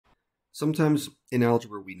Sometimes in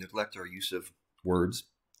algebra we neglect our use of words,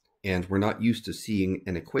 and we're not used to seeing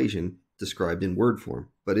an equation described in word form,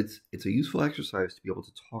 but it's a useful exercise to be able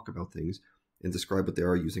to talk about things and describe what they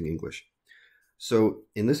are using English. So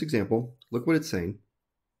in this example, look what it's saying.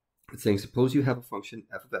 It's saying suppose you have a function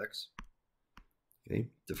f of x, okay,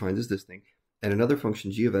 defined as this thing, and another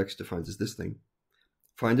function g of x defined as this thing.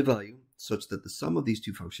 Find a value such that the sum of these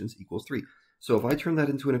two functions equals 3. So if I turn that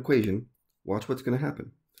into an equation, watch what's going to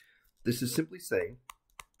happen. This is simply saying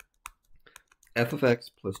f of x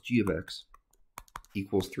plus g of x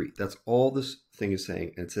equals 3. That's all this thing is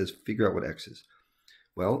saying, and it says figure out what x is.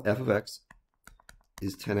 Well, f of x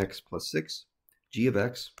is 10x plus 6. G of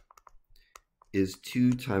x is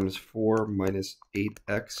 2 times 4 minus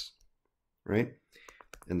 8x, right?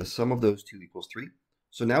 And the sum of those two equals 3.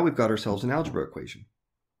 So now we've got ourselves an algebra equation.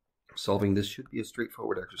 Solving this should be a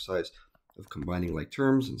straightforward exercise of combining like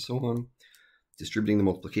terms and so on. Distributing the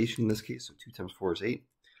multiplication in this case, so 2 times 4 is 8.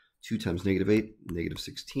 2 times negative 8, negative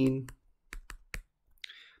 16.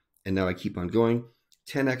 And now I keep on going.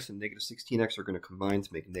 10x and negative 16x are going to combine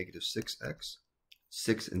to make negative 6x.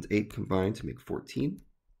 6 and 8 combine to make 14.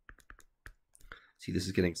 See, this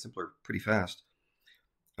is getting simpler pretty fast.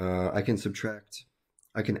 I can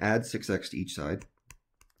add 6x to each side.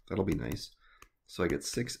 That'll be nice. So I get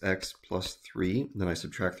 6x plus 3, then I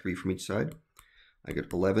subtract 3 from each side. I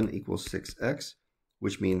get 11 equals 6x,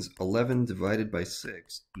 which means 11 divided by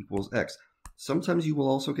 6 equals x. Sometimes you will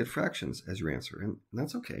also get fractions as your answer, and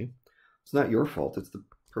that's okay. It's not your fault, it's the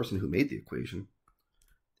person who made the equation.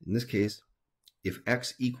 In this case, if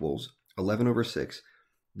x equals 11 over 6,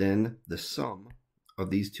 then the sum of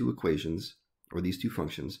these two equations, or these two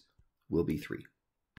functions, will be 3.